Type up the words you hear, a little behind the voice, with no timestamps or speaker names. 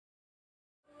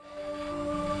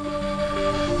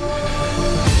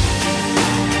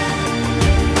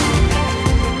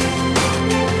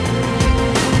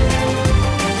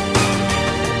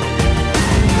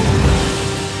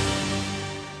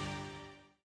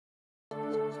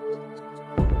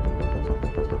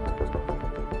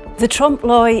The Trompe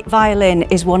violin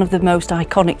is one of the most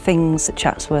iconic things at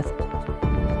Chatsworth.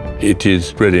 It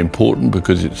is really important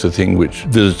because it's a thing which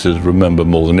visitors remember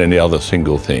more than any other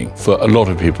single thing. For a lot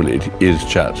of people, it is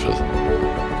Chatsworth.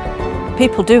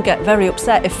 People do get very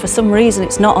upset if for some reason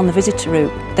it's not on the visitor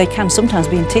route. They can sometimes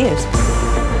be in tears.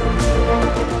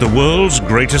 The world's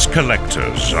greatest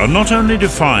collectors are not only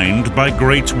defined by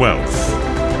great wealth.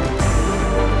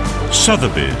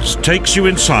 Sotheby's takes you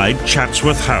inside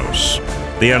Chatsworth House,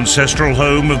 the ancestral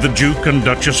home of the Duke and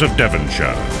Duchess of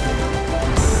Devonshire.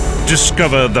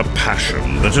 Discover the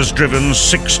passion that has driven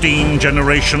 16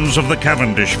 generations of the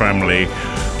Cavendish family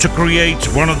to create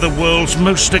one of the world's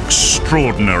most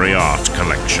extraordinary art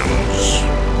collections.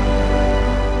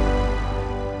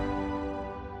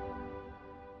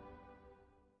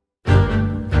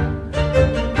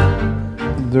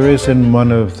 There is in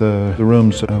one of the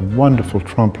rooms a wonderful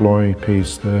trompe-l'oeil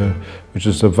piece, which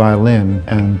is a violin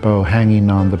and bow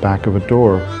hanging on the back of a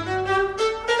door.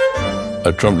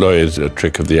 A trompe-l'oeil is a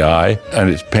trick of the eye, and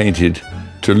it's painted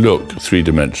to look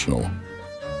three-dimensional.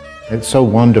 It's so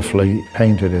wonderfully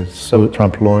painted, it's so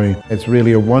trompe-l'oeil. It's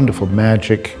really a wonderful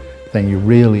magic thing. You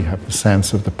really have the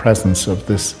sense of the presence of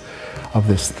this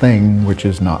thing which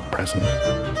is not present.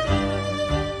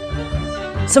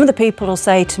 Some of the people will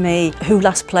say to me, who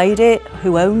last played it,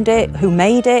 who owned it, who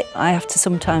made it? I have to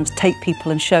sometimes take people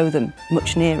and show them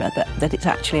much nearer that it's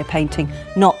actually a painting,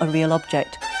 not a real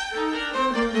object.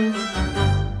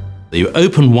 You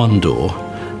open one door,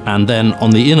 and then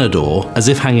on the inner door, as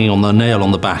if hanging on the nail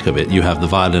on the back of it, you have the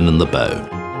violin and the bow.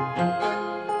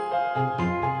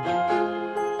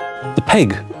 The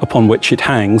peg upon which it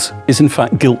hangs is in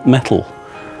fact gilt metal.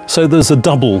 So there's a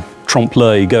double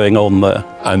trompe-l'oeil going on there.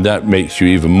 And that makes you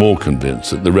even more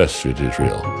convinced that the rest of it is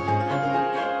real.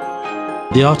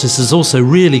 The artist has also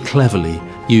really cleverly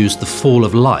used the fall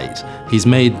of light. He's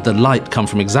made the light come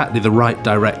from exactly the right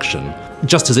direction,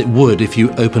 just as it would if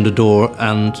you opened a door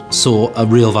and saw a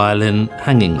real violin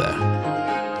hanging there.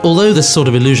 Although this sort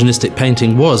of illusionistic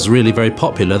painting was really very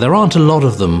popular, there aren't a lot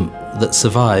of them that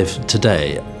survive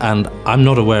today, and I'm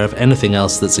not aware of anything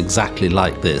else that's exactly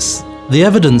like this. The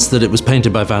evidence that it was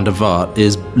painted by van der Vaardt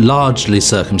is largely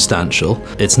circumstantial.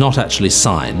 It's not actually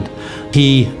signed.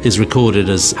 He is recorded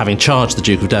as having charged the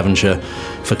Duke of Devonshire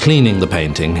for cleaning the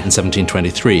painting in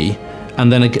 1723. And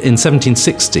then in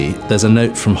 1760, there's a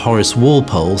note from Horace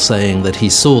Walpole saying that he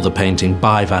saw the painting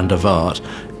by van der Vaardt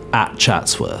at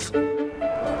Chatsworth.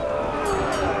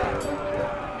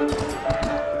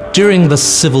 During the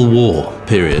Civil War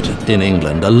period in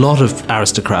England, a lot of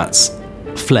aristocrats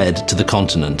fled to the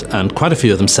continent, and quite a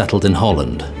few of them settled in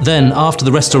Holland. Then, after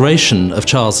the restoration of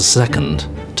Charles II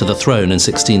to the throne in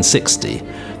 1660,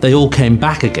 they all came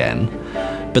back again,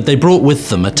 but they brought with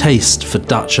them a taste for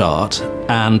Dutch art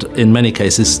and, in many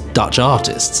cases, Dutch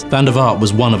artists. Van der Vaardt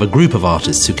was one of a group of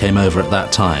artists who came over at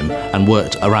that time and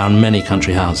worked around many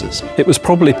country houses. It was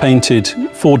probably painted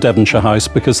for Devonshire House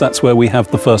because that's where we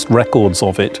have the first records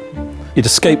of it. It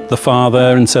escaped the fire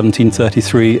there in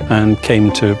 1733 and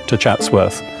came to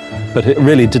Chatsworth. But it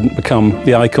really didn't become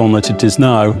the icon that it is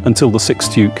now until the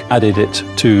 6th Duke added it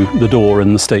to the door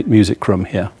in the State Music Room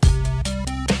here.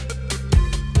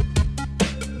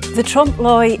 The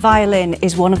Trompe violin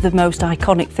is one of the most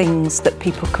iconic things that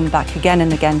people come back again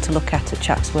and again to look at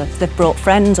Chatsworth. They've brought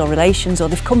friends or relations, or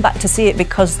they've come back to see it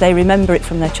because they remember it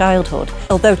from their childhood.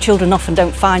 Although children often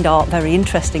don't find art very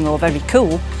interesting or very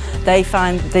cool, they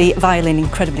find the violin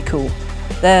incredibly cool.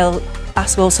 They'll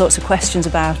ask all sorts of questions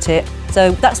about it.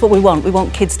 So that's what we want. We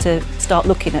want kids to start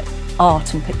looking at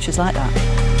art and pictures like that.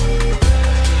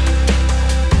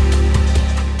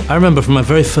 I remember from my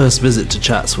very first visit to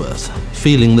Chatsworth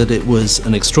feeling that it was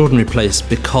an extraordinary place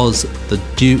because the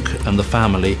Duke and the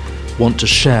family want to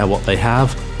share what they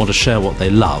have, want to share what they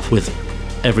love with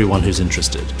everyone who's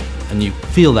interested. And you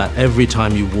feel that every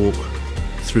time you walk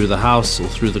through the house or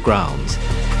through the grounds.